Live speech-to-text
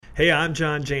Hey, I'm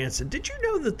John Jansen. Did you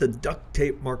know that the Duct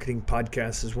Tape Marketing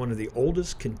Podcast is one of the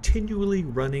oldest continually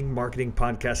running marketing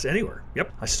podcasts anywhere?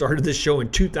 Yep, I started this show in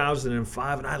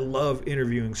 2005, and I love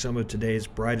interviewing some of today's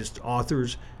brightest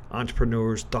authors,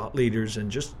 entrepreneurs, thought leaders, and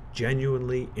just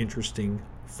genuinely interesting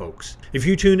folks. If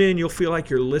you tune in, you'll feel like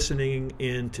you're listening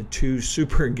in to two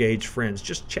super engaged friends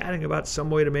just chatting about some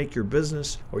way to make your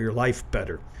business or your life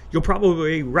better. You'll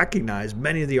probably recognize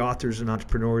many of the authors and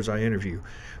entrepreneurs I interview,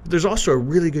 but there's also a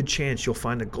really good chance you'll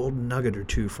find a golden nugget or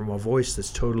two from a voice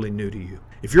that's totally new to you.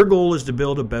 If your goal is to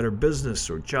build a better business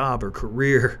or job or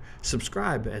career,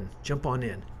 subscribe and jump on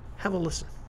in. Have a listen.